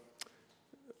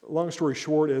long story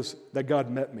short is that God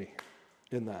met me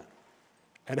in that.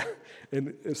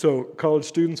 And so college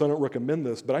students, I don't recommend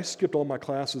this, but I skipped all my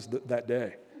classes that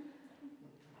day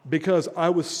because I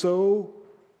was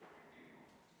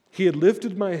he had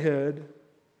lifted my head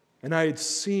and I had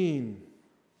seen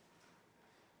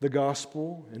the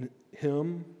gospel and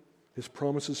him, his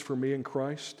promises for me in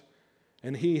Christ,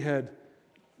 and he had,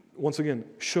 once again,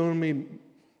 shown me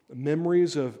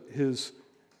memories of his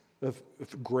of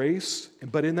grace,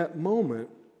 but in that moment,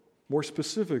 more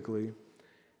specifically,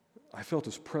 I felt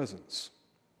his presence.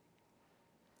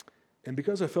 And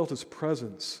because I felt his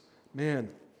presence, man,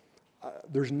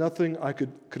 there's nothing I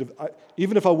could have,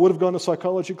 even if I would have gone to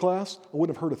psychology class, I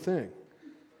wouldn't have heard a thing.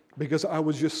 because I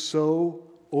was just so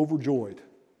overjoyed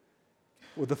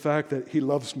with the fact that he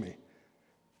loves me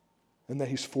and that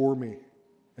he's for me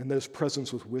and that his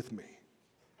presence was with me.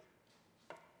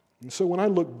 And so when I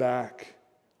look back,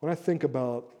 when I think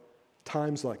about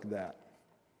times like that,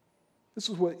 this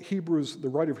is what the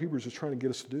writer of Hebrews is trying to get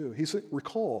us to do. He said,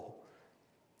 recall.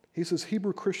 He says,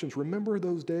 Hebrew Christians, remember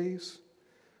those days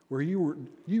where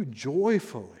you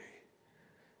joyfully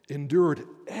endured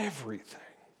everything.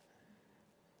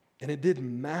 And it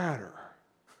didn't matter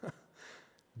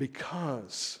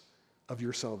because of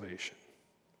your salvation,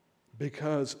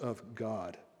 because of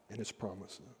God and his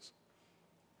promises.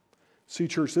 See,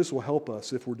 church, this will help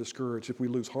us if we're discouraged, if we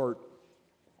lose heart.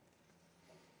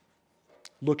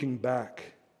 Looking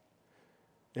back.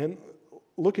 And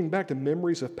looking back to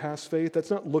memories of past faith, that's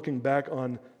not looking back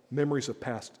on memories of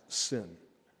past sin.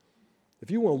 If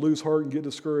you want to lose heart and get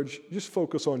discouraged, just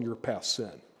focus on your past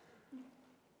sin.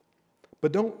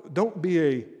 But don't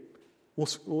be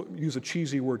we'll use a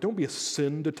cheesy word, don't be a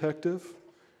sin detective,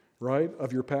 right,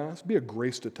 of your past. Be a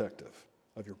grace detective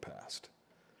of your past.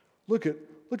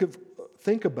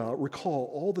 Think about, recall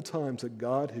all the times that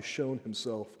God has shown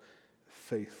himself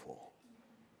faithful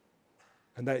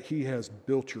and that he has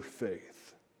built your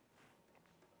faith.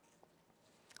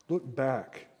 Look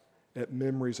back at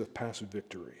memories of past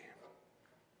victory.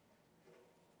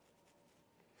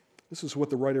 This is what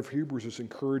the writer of Hebrews is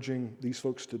encouraging these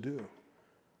folks to do.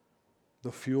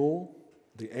 The fuel,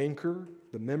 the anchor,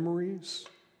 the memories.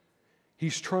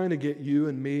 He's trying to get you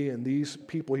and me and these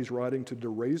people he's writing to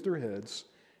raise their heads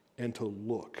and to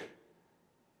look,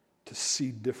 to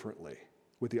see differently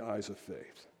with the eyes of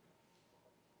faith.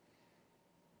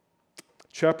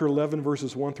 Chapter 11,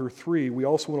 verses 1 through 3, we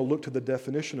also want to look to the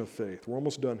definition of faith. We're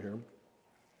almost done here.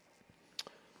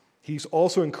 He's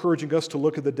also encouraging us to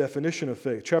look at the definition of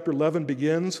faith. Chapter 11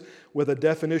 begins with a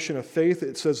definition of faith.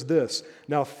 It says this,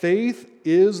 now faith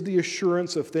is the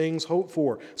assurance of things hoped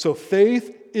for. So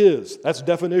faith is, that's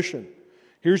definition.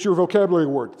 Here's your vocabulary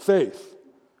word, faith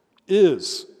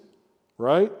is,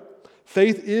 right?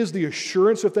 Faith is the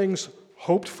assurance of things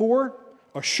hoped for.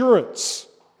 Assurance.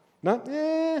 Not,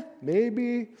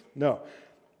 maybe. No.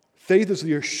 Faith is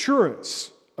the assurance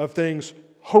of things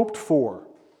hoped for.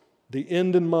 The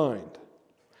end in mind,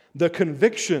 the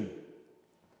conviction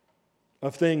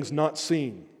of things not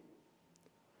seen.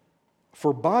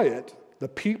 For by it, the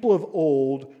people of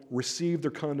old received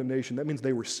their condemnation. That means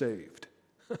they were saved.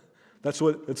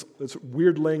 It's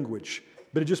weird language,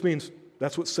 but it just means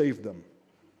that's what saved them.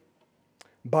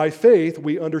 By faith,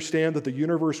 we understand that the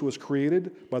universe was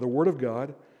created by the Word of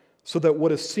God, so that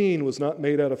what is seen was not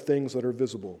made out of things that are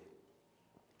visible.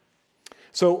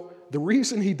 So, the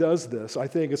reason he does this, I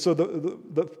think, is so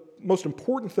the most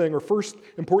important thing, or first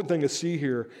important thing to see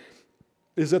here,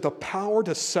 is that the power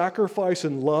to sacrifice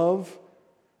and love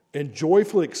and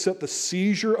joyfully accept the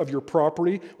seizure of your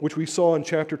property, which we saw in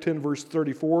chapter 10, verse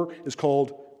 34, is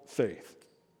called faith.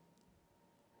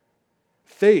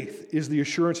 Faith is the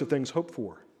assurance of things hoped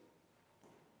for.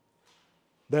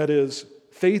 That is,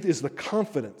 faith is the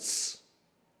confidence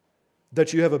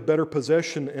that you have a better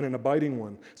possession and an abiding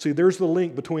one. See, there's the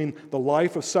link between the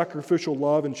life of sacrificial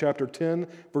love in chapter 10,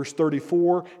 verse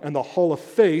 34, and the hall of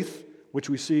faith, which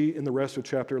we see in the rest of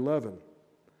chapter 11.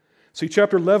 See,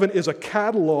 chapter 11 is a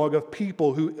catalog of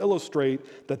people who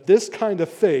illustrate that this kind of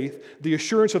faith, the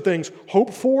assurance of things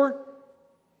hoped for,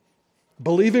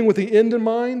 believing with the end in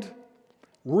mind,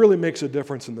 really makes a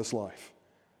difference in this life.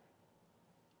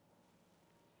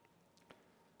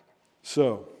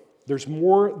 So, there's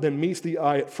more than meets the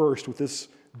eye at first with this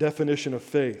definition of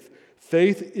faith.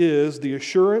 Faith is the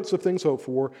assurance of things hoped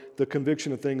for, the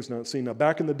conviction of things not seen. Now,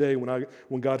 back in the day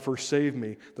when God first saved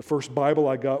me, the first Bible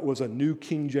I got was a New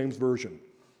King James Version.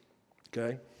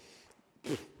 Okay?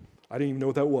 I didn't even know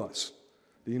what that was.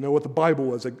 Didn't even know what the Bible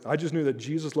was. I just knew that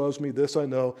Jesus loves me. This I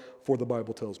know, for the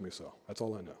Bible tells me so. That's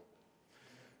all I know.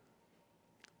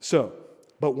 So,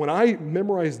 but when I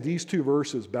memorized these two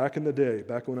verses back in the day,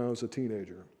 back when I was a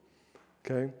teenager,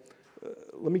 okay,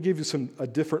 let me give you a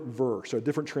different verse, a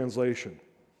different translation.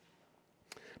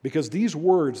 Because these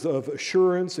words of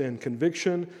assurance and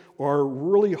conviction are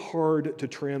really hard to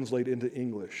translate into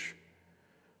English.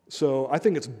 So I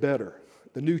think it's better.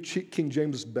 The New King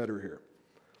James is better here.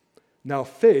 Now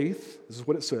faith, this is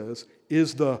what it says,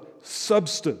 is the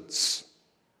substance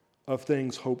of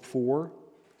things hoped for,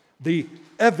 the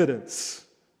evidence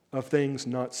of things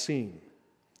not seen.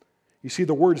 You see,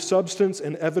 the word substance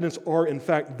and evidence are, in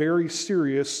fact, very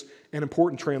serious and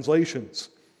important translations.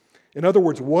 In other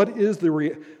words, what is the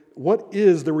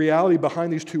reality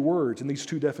behind these two words and these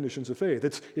two definitions of faith?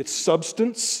 It's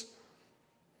substance.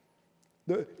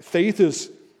 Faith is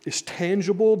is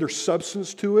tangible. There's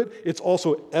substance to it. It's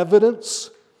also evidence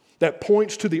that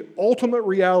points to the ultimate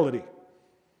reality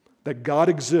that God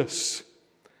exists,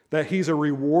 that He's a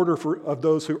rewarder of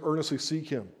those who earnestly seek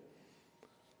Him.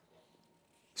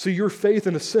 See, your faith,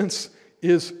 in a sense,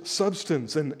 is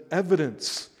substance and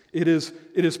evidence. It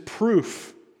is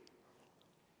proof.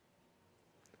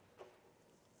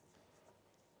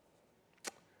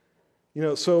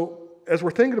 So as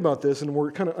we're thinking about this and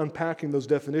we're kind of unpacking those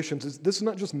definitions, this is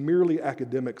not just merely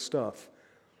academic stuff.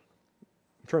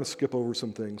 I'm trying to skip over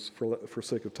some things for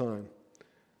sake of time.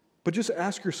 But just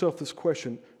ask yourself this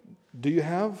question: do you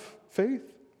have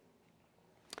faith?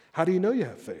 How do you know you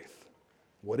have faith?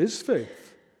 What is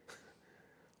faith?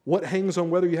 What hangs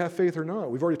on whether you have faith or not?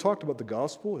 We've already talked about the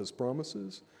gospel, His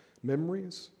promises,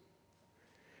 memories.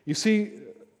 You see,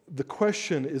 the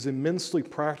question is immensely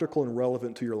practical and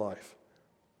relevant to your life.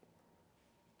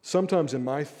 Sometimes in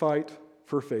my fight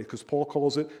for faith, because Paul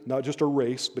calls it not just a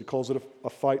race, but calls it a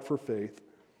fight for faith,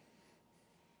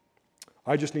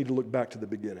 I just need to look back to the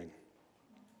beginning.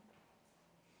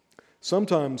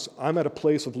 Sometimes I'm at a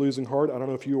place of losing heart, I don't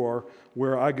know if you are,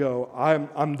 where I go,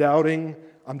 I'm doubting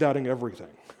everything.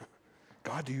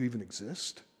 God, do you even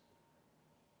exist?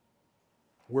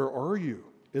 Where are you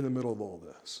in the middle of all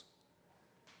this?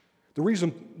 The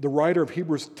reason the writer of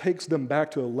Hebrews takes them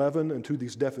back to 11 and to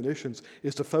these definitions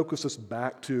is to focus us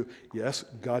back to, yes,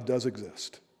 God does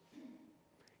exist.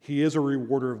 He is a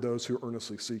rewarder of those who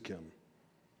earnestly seek Him.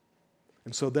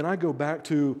 And so then I go back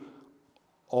to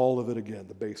all of it again,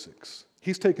 the basics.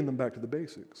 He's taking them back to the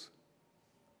basics.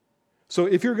 So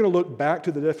if you're going to look back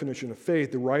to the definition of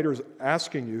faith, the writer is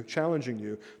asking you, challenging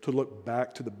you to look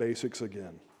back to the basics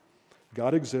again.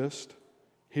 God exists.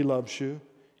 He loves you.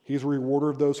 He's a rewarder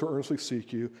of those who earnestly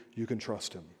seek you. You can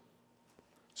trust Him.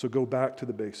 So go back to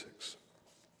the basics.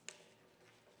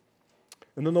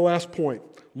 And then the last point,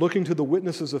 looking to the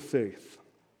witnesses of faith.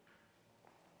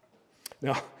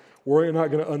 Now, we're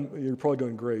not going to, you're probably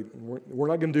going, great. We're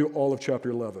not going to do all of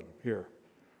chapter 11 here.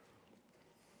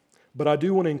 But I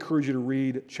do want to encourage you to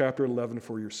read chapter 11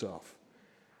 for yourself.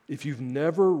 If you've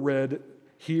never read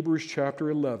Hebrews chapter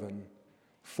 11,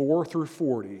 4 through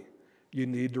 40, you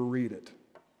need to read it.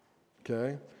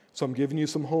 Okay? So I'm giving you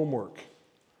some homework.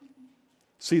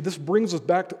 See, this brings us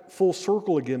back to full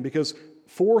circle again, because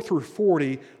 4 through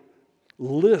 40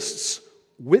 lists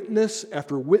witness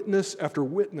after witness after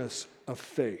witness of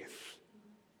faith.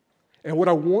 And what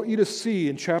I want you to see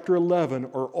in chapter 11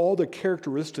 are all the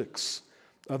characteristics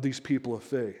of these people of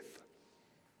faith.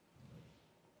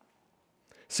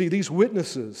 See, these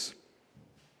witnesses,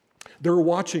 they're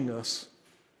watching us,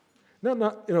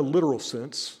 not in a literal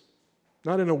sense,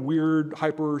 not in a weird,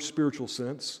 hyper-spiritual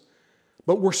sense,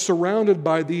 but we're surrounded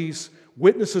by these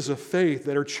witnesses of faith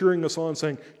that are cheering us on,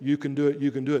 saying, you can do it,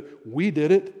 you can do it. We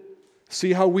did it.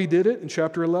 See how we did it in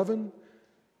chapter 11?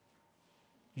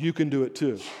 You can do it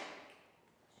too.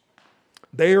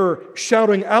 They are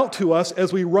shouting out to us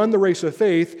as we run the race of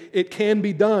faith, it can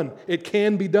be done. It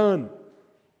can be done.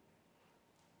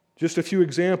 Just a few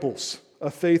examples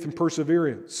of faith and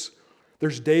perseverance.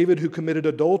 There's David, who committed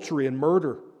adultery and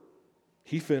murder.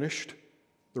 He finished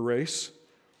the race.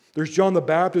 There's John the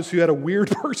Baptist, who had a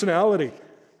weird personality.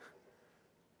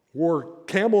 Wore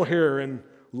camel hair and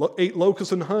ate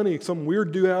locusts and honey, some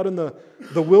weird dude out in the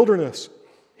wilderness.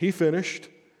 He finished.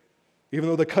 Even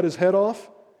though they cut his head off,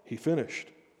 he finished.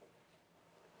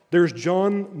 There's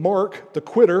John Mark, the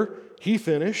quitter. He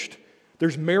finished.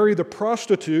 There's Mary, the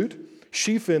prostitute.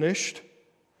 She finished.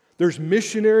 There's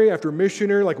missionary after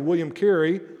missionary like William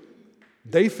Carey.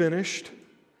 They finished.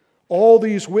 All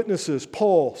these witnesses,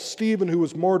 Paul, Stephen, who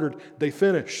was martyred, they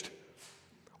finished.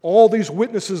 All these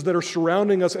witnesses that are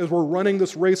surrounding us as we're running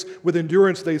this race with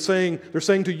endurance, they're saying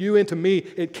to you and to me,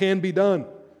 it can be done.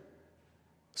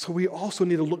 So we also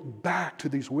need to look back to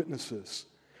these witnesses.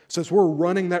 So as we're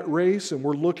running that race and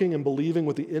we're looking and believing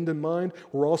with the end in mind,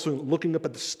 we're also looking up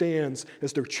at the stands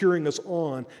as they're cheering us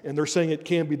on and they're saying it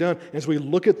can be done. As we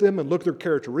look at them and look at their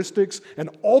characteristics and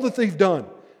all that they've done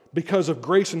because of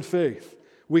grace and faith,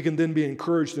 we can then be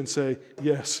encouraged and say,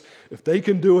 yes, if they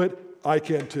can do it, I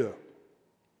can too.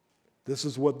 This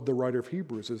is what the writer of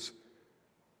Hebrews is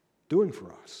doing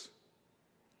for us.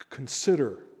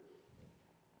 Consider,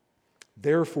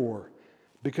 therefore,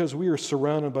 because we are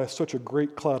surrounded by such a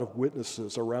great cloud of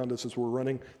witnesses around us as we're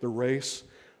running the race,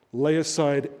 lay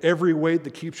aside every weight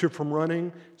that keeps you from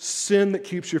running, sin that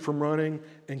keeps you from running,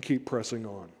 and keep pressing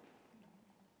on.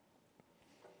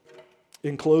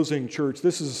 In closing, church,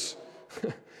 this is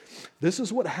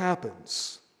what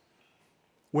happens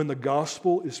when the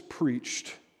gospel is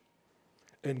preached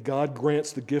and God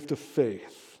grants the gift of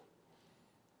faith.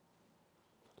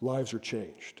 lives are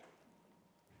changed.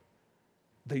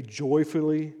 They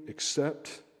joyfully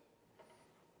accept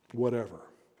whatever,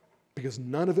 because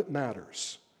none of it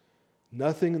matters.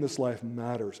 Nothing in this life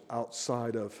matters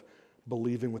outside of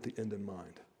believing with the end in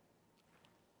mind.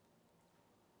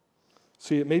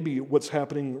 See, it may be what's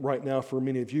happening right now for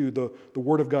many of you. The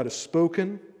Word of God is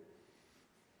spoken.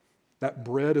 That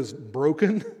bread is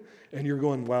broken, and you're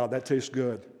going, wow, that tastes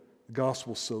good. The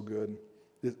gospel's so good.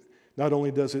 Not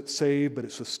only does it save, but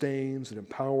it sustains, it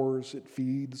empowers, it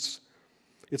feeds.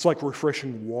 It's like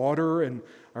refreshing water. And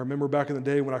I remember back in the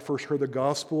day when I first heard the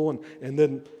gospel, and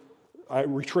then I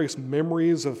retrace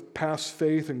memories of past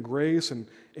faith and grace,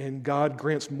 and God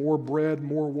grants more bread,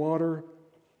 more water.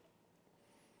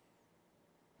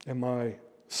 And my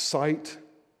sight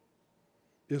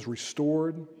is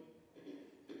restored.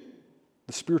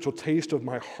 The spiritual taste of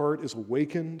my heart is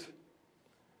awakened.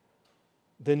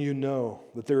 Then you know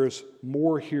that there is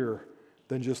more here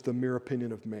than just the mere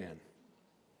opinion of man.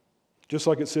 Just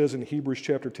like it says in Hebrews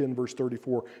chapter 10, verse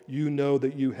 34, you know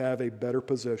that you have a better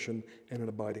possession and an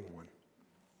abiding one.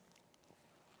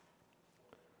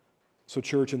 So,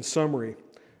 church, in summary,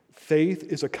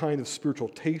 faith is a kind of spiritual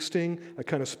tasting, a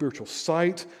kind of spiritual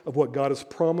sight of what God has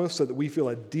promised, so that we feel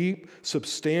a deep,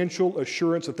 substantial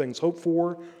assurance of things hoped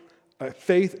for.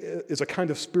 Faith is a kind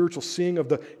of spiritual seeing of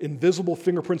the invisible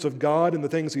fingerprints of God in the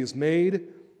things He has made.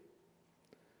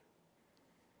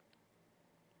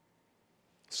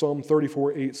 Psalm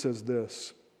 34:8 says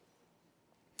this,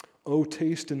 "Oh,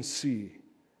 taste and see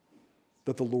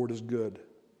that the Lord is good.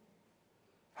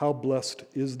 How blessed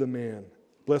is the man,"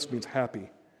 blessed means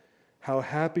happy, "how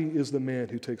happy is the man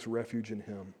who takes refuge in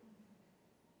Him."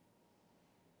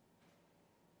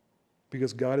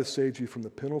 Because God has saved you from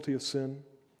the penalty of sin,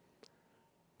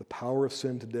 the power of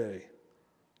sin today,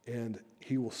 and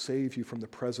He will save you from the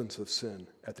presence of sin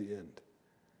at the end.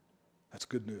 That's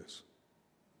good news.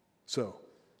 So,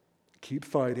 keep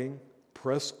fighting,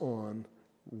 press on,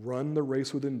 run the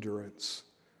race with endurance,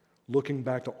 looking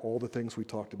back to all the things we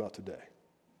talked about today.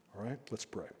 All right, let's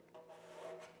pray.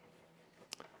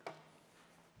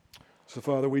 So,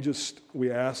 Father, we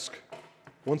ask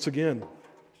once again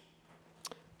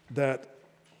that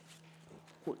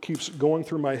what keeps going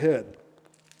through my head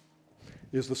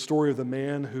is the story of the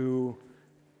man who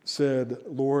said,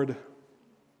 Lord,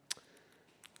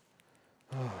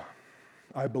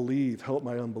 I believe, help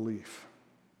my unbelief.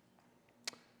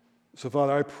 So,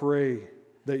 Father, I pray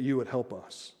that you would help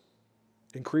us.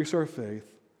 Increase our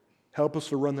faith. Help us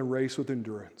to run the race with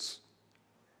endurance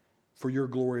for your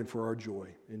glory and for our joy.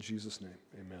 In Jesus' name,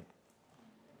 amen.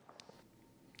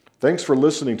 Thanks for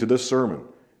listening to this sermon.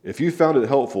 If you found it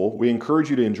helpful, we encourage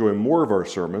you to enjoy more of our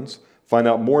sermons, find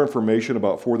out more information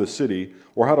about For the City,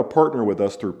 or how to partner with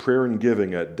us through prayer and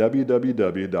giving at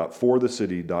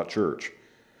www.forthecity.church.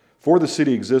 For the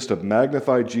City exists to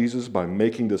magnify Jesus by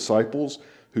making disciples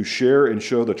who share and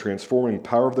show the transforming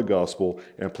power of the gospel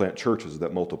and plant churches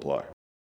that multiply.